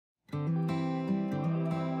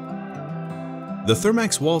The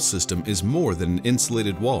Thermax wall system is more than an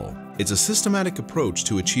insulated wall. It's a systematic approach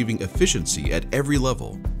to achieving efficiency at every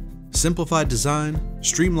level. Simplified design,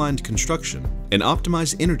 streamlined construction, and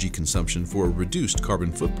optimized energy consumption for a reduced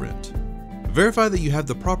carbon footprint. Verify that you have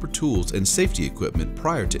the proper tools and safety equipment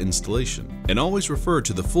prior to installation, and always refer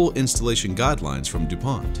to the full installation guidelines from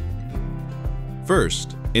DuPont.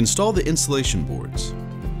 First, install the insulation boards.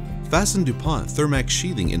 Fasten DuPont Thermax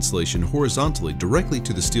Sheathing insulation horizontally directly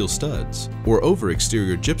to the steel studs or over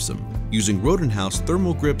exterior gypsum using Rodenhouse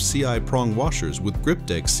Thermal Grip CI prong washers with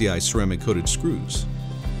Grip-Lok CI ceramic coated screws.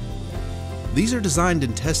 These are designed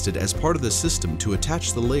and tested as part of the system to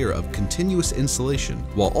attach the layer of continuous insulation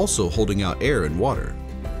while also holding out air and water.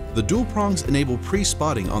 The dual prongs enable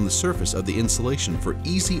pre-spotting on the surface of the insulation for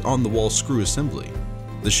easy on-the-wall screw assembly.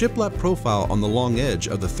 The shiplap profile on the long edge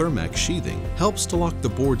of the Thermax sheathing helps to lock the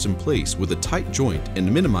boards in place with a tight joint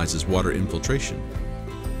and minimizes water infiltration.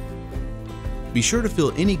 Be sure to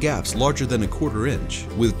fill any gaps larger than 1/4 inch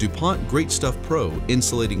with DuPont Great Stuff Pro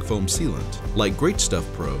insulating foam sealant, like Great Stuff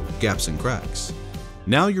Pro Gaps and Cracks.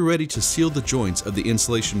 Now you're ready to seal the joints of the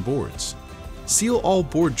insulation boards. Seal all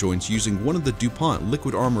board joints using one of the DuPont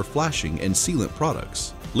Liquid Armor flashing and sealant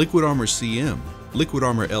products, Liquid Armor CM, Liquid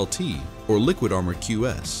Armor LT, or Liquid Armor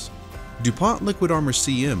QS. DuPont Liquid Armor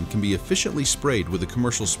CM can be efficiently sprayed with a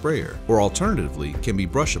commercial sprayer, or alternatively can be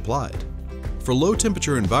brush applied. For low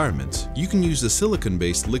temperature environments, you can use the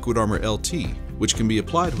silicone-based Liquid Armor LT, which can be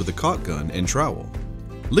applied with a caulk gun and trowel.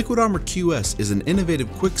 Liquid Armor QS is an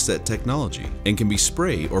innovative quick-set technology and can be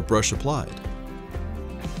spray or brush applied.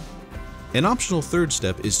 An optional third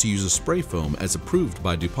step is to use a spray foam as approved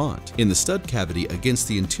by DuPont in the stud cavity against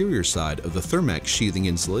the interior side of the Thermax sheathing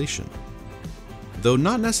insulation. Though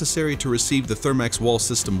not necessary to receive the Thermax wall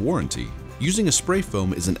system warranty, using a spray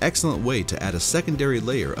foam is an excellent way to add a secondary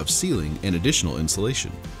layer of sealing and additional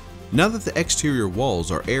insulation. Now that the exterior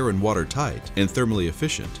walls are air and water tight and thermally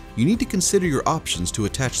efficient, you need to consider your options to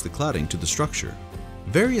attach the cladding to the structure.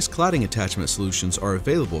 Various cladding attachment solutions are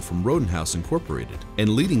available from Rodenhouse Inc. and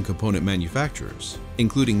leading component manufacturers,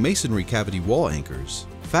 including masonry cavity wall anchors,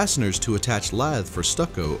 fasteners to attach lath for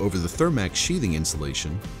stucco over the Thermax sheathing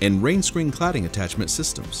insulation, and rain screen cladding attachment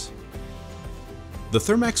systems. The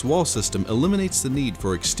Thermax wall system eliminates the need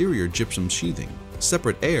for exterior gypsum sheathing,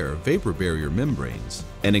 separate air-vapor barrier membranes,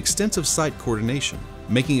 and extensive site coordination,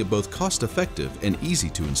 making it both cost-effective and easy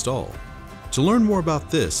to install. To learn more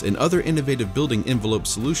about this and other innovative building envelope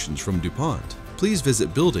solutions from DuPont, please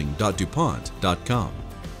visit building.dupont.com.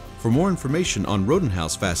 For more information on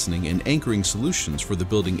Rodenhouse fastening and anchoring solutions for the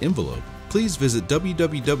building envelope, please visit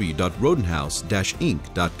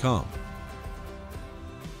www.rodenhouse-inc.com.